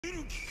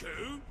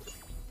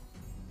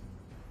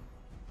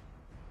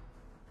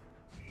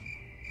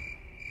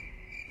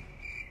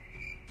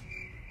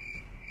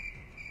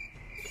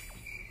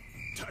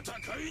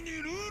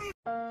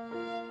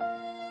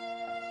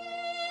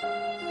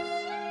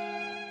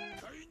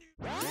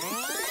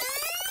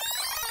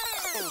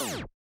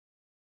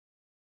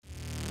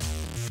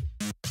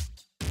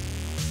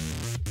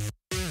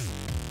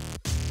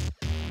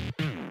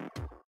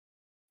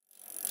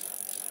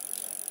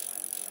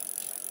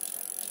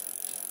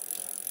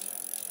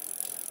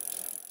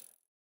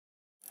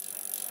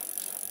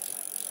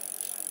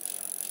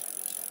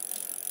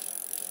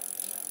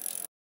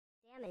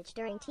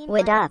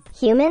What up,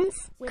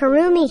 humans?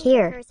 Karumi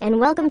here, and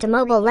welcome to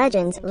Mobile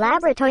Legends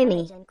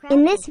Laboratoymy.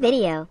 In this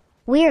video,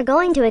 we are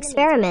going to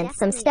experiment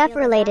some stuff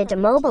related to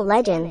Mobile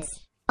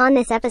Legends. On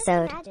this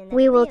episode,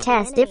 we will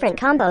test different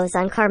combos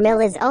on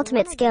Carmilla'S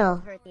ultimate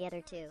skill.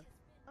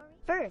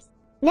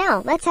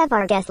 Now, let's have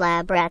our guest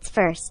lab rats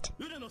first.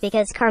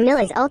 Because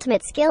Carmilla'S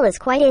ultimate skill is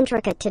quite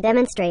intricate to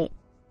demonstrate,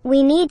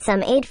 we need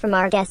some aid from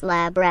our guest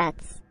lab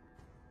rats.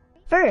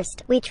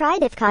 First, we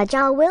tried if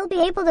Kajal will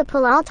be able to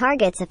pull all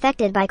targets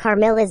affected by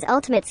Carmilla'S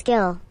ultimate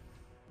skill.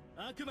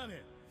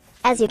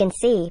 As you can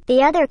see,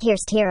 the other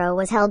cursed hero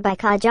was held by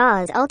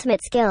Kajal's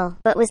ultimate skill,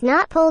 but was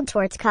not pulled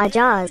towards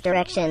Kajal's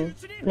direction,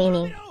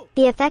 meaning,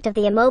 the effect of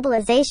the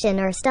immobilization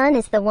or stun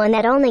is the one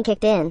that only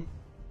kicked in.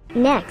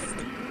 Next,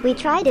 we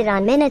tried it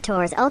on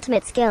Minotaur's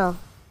ultimate skill.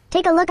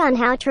 Take a look on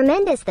how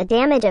tremendous the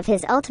damage of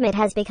his ultimate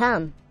has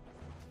become.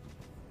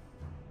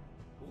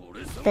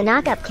 The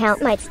knockup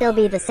count might still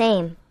be the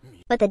same,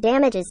 but the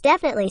damage is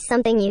definitely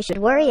something you should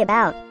worry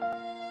about.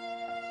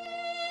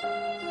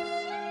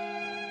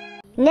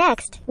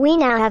 Next, we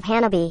now have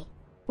Hanabi.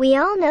 We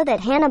all know that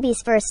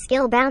Hanabi's first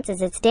skill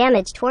bounces its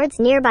damage towards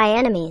nearby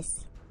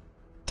enemies.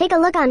 Take a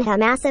look on how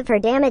massive her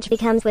damage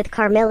becomes with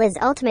Carmilla'S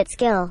ultimate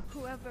skill.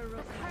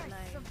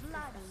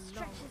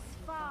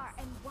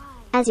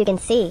 As you can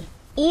see,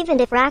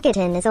 even if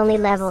Rakuten is only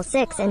level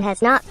 6 and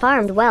has not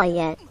farmed well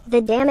yet,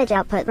 the damage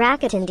output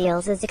Rakuten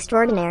deals is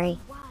extraordinary.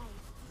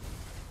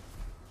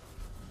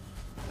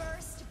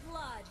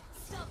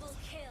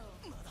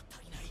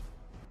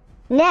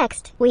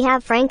 Next, we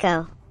have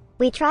Franco.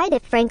 We tried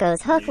if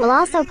Franco's hook will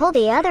also pull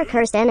the other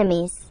cursed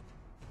enemies.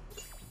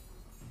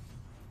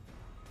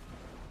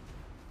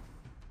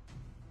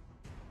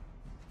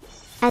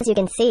 As you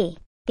can see,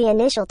 the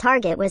initial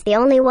target was the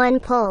only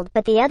one pulled,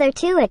 but the other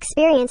two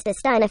experienced a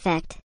stun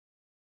effect.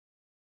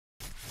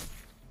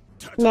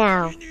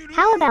 Now,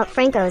 how about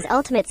Franco's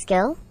ultimate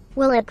skill?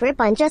 Will it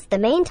grip on just the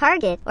main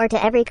target, or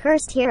to every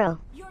cursed hero?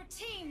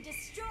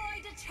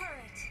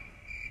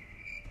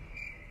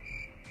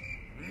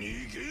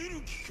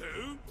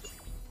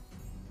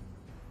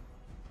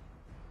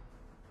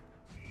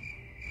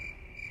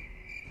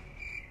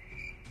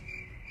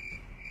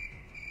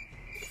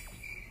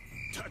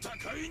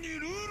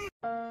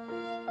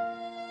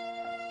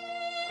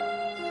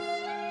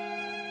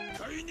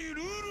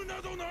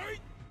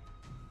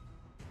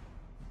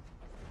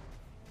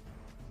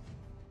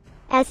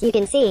 As you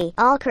can see,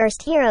 all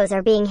cursed heroes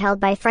are being held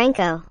by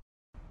Franco.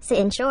 So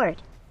in short,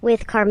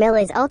 with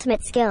Carmilla'S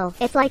ultimate skill,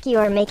 it's like you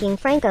are making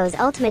Franco's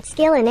ultimate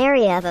skill an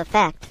area of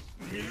effect.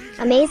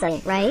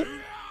 Amazing, right?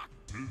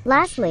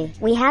 Lastly,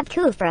 we have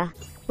Kufra.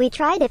 We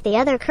tried if the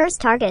other cursed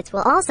targets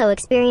will also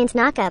experience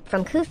knockup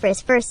from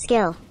Kufra's first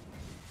skill.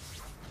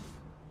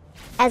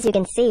 As you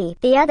can see,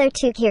 the other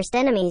two cursed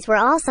enemies were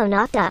also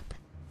knocked up.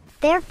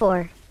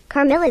 Therefore,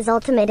 Carmilla'S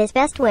ultimate is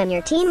best when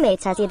your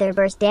teammates has either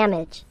burst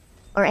damage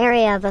or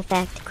area of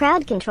effect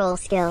crowd control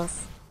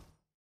skills.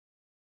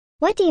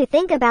 What do you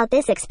think about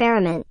this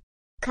experiment?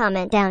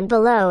 Comment down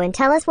below and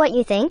tell us what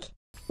you think.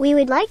 We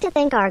would like to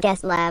thank our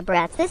guest lab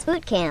rats this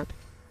bootcamp.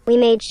 We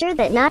made sure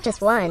that not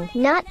just one,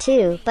 not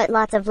two, but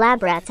lots of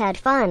lab rats had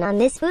fun on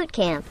this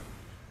bootcamp.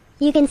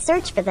 You can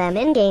search for them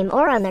in-game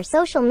or on their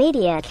social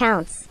media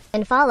accounts,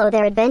 and follow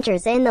their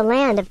adventures in the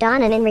land of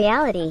dawn and in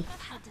reality.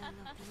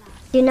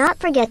 Do not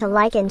forget to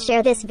like and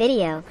share this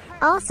video.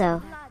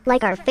 Also,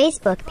 like our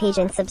Facebook page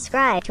and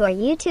subscribe to our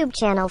YouTube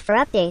channel for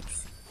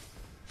updates.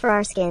 For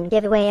our skin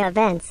giveaway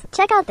events,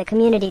 check out the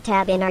community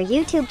tab in our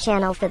YouTube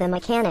channel for the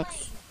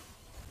mechanics.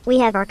 We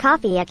have our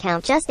Ko-fi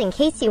account just in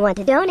case you want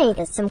to donate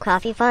us some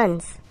coffee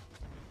funds.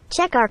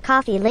 Check our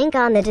Ko-fi link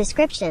on the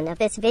description of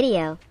this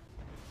video.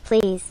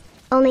 Please,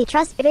 only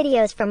trust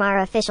videos from our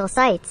official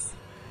sites.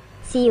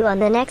 See you on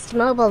the next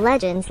Mobile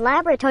Legends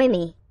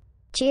Laboratoymy.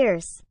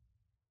 Cheers!